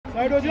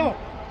Side हो जाओ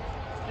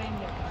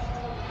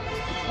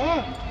हाँ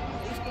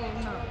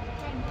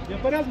ये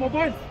पर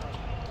mobile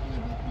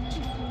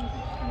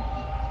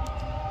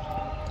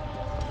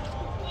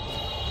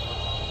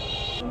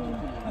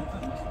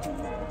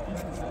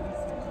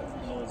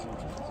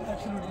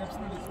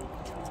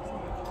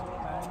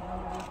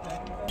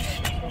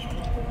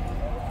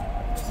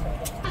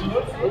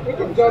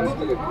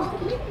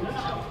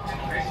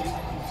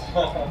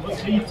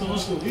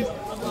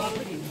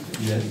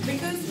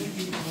Because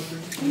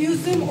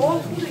museum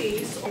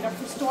always of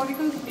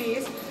historical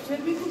days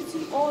where we could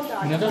see all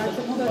that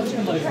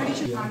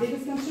tradition, and it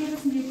is considered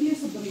as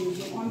nucleus of the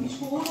museum, on which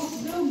whole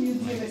of the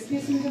museum,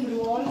 SPS museum,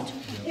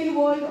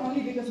 involved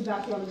only because of the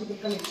archaeological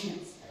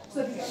collections. So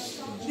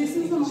this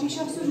is the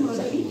Mahishasur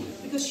murdery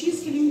because she is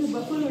killing the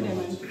buffalo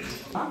demon.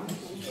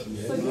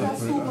 So you have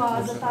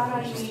stupas, the Tara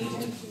image,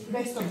 and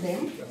rest of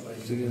them.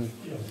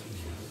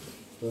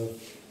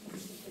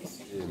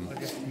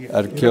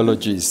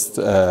 Archaeologist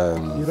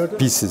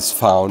pieces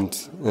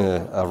found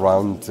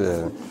around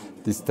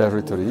this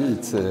territory.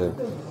 It's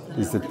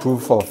a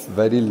proof of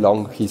very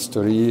long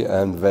history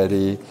and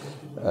very,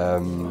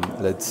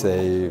 let's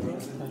say,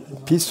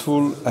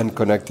 peaceful and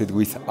connected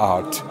with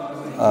art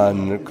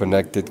and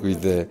connected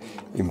with the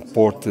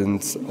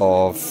importance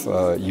of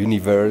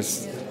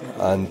universe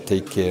and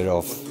take care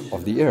of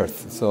the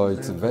earth. So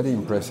it's a very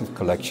impressive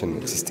collection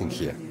existing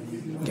here.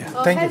 Yeah.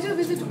 Has your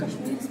visit to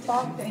Kashmir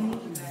sparked any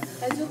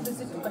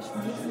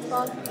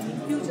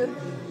future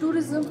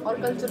tourism or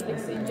cultural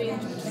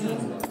exchange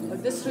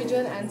between this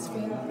region and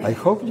Spain? I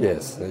hope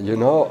yes. You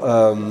know,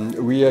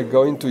 we are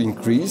going to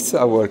increase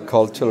our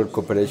cultural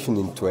cooperation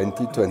in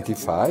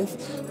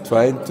 2025,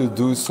 trying to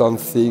do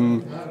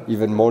something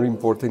even more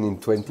important in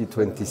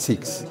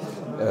 2026.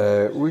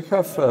 We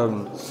have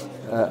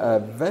a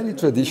very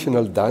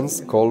traditional dance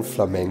called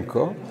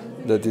flamenco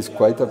that is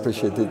quite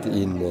appreciated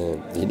in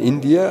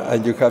India,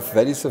 and you have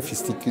very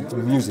sophisticated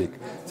music.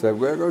 So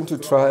we are going to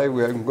try.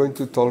 We are going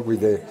to talk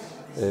with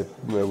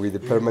the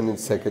permanent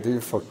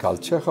secretary for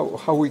culture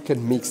how we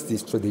can mix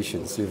these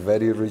traditions. A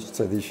very rich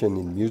tradition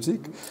in music,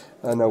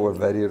 and our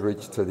very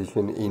rich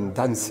tradition in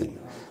dancing.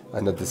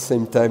 And at the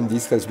same time,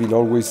 this has been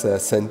always a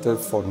center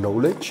for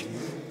knowledge.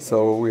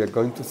 So we are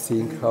going to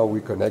think how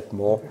we connect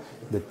more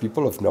the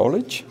people of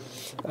knowledge.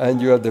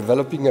 And you are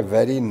developing a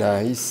very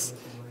nice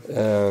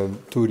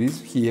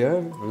tourism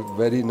here,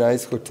 very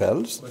nice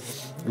hotels.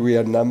 We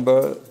are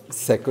number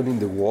 2nd in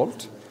the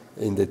world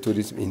in the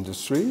tourism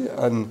industry,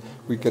 and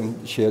we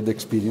can share the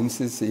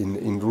experiences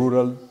in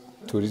rural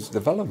tourism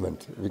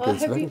development.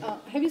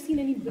 Have you seen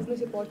any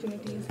business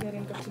opportunities here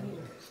in Kashmir?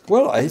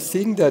 Well, I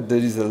think that there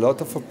is a lot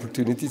of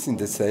opportunities in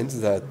the sense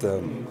that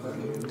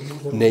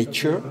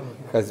nature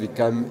has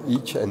become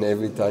each and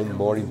every time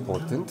more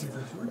important.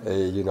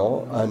 You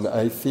know, and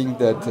I think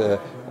that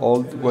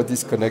all what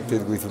is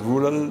connected with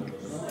rural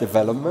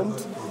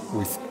development,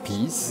 with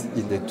peace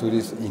in the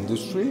tourism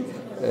industry,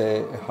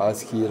 has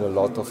here a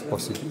lot of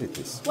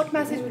possibilities. What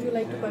message would you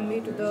like to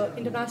convey to the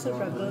international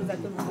travelers that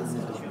will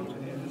visit Kashmir?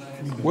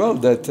 Well,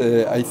 that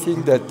I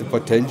think that the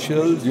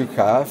potential you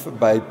have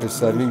by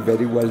preserving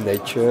very well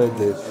nature,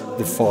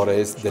 the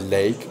forest, the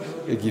lake,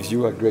 it gives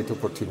you a great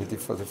opportunity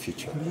for the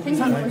future.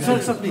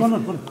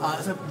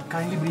 Sir,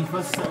 kindly brief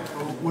us,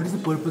 what is the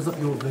purpose of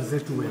your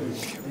visit to where?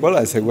 Well,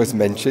 as I was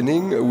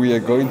mentioning, we are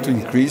going to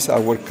increase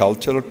our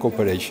cultural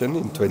cooperation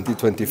in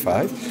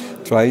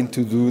 2025, trying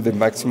to do the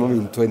maximum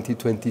in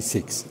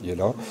 2026, you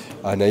know.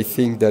 And I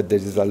think that there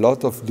is a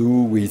lot of do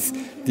with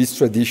this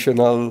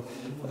traditional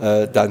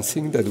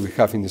dancing that we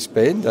have in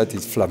Spain, that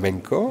is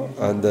flamenco,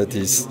 and that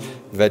is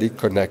very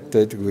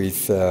connected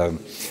with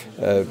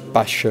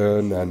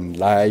passion and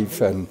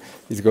life, and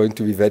it's going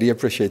to be very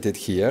appreciated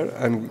here.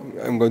 And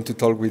I'm going to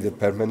talk with the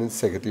permanent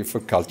secretary for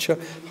culture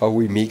how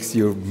we mix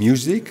your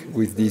music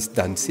with this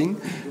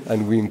dancing,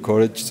 and we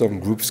encourage some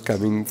groups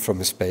coming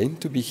from Spain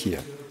to be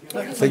here.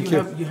 Thank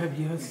you.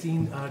 You have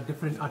seen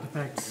different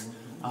artifacts,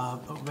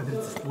 whether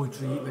it's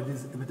poetry,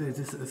 whether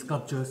it's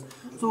sculptures.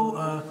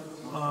 So,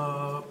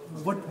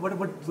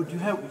 what you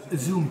have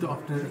assumed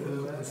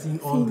after seeing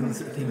all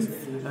these things?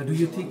 Do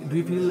you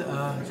feel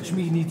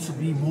Kashmir needs to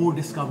be more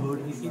discovered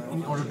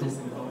in order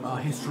to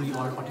history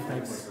or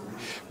artifacts?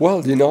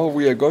 Well, you know,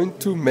 we are going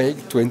to make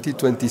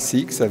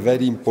 2026 a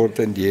very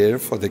important year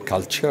for the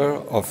culture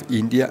of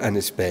India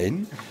and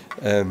Spain.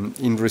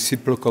 In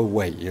reciprocal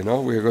way, you know,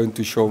 we are going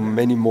to show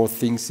many more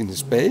things in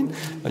Spain,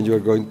 and you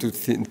are going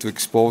to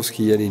expose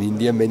here in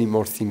India many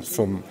more things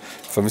from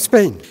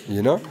Spain,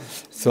 you know.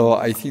 So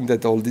I think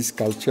that all this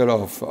culture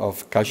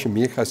of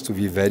Kashmir has to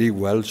be very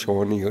well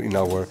shown in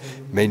our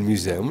main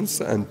museums,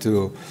 and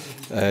to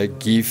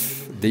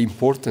give the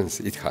importance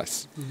it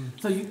has.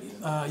 So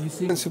you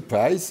see, I'm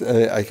surprised.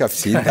 I have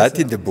seen that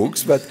in the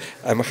books, but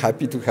I'm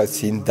happy to have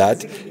seen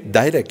that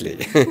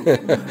directly.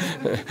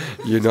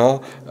 You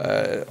know,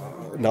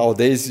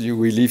 nowadays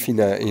we live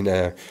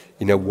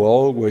in a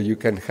world where you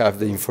can have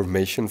the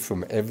information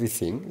from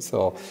everything.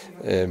 So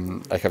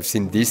I have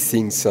seen these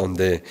things on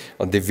the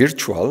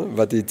virtual,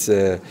 but it's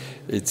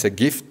a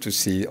gift to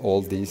see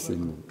all this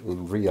in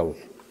real.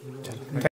 चलो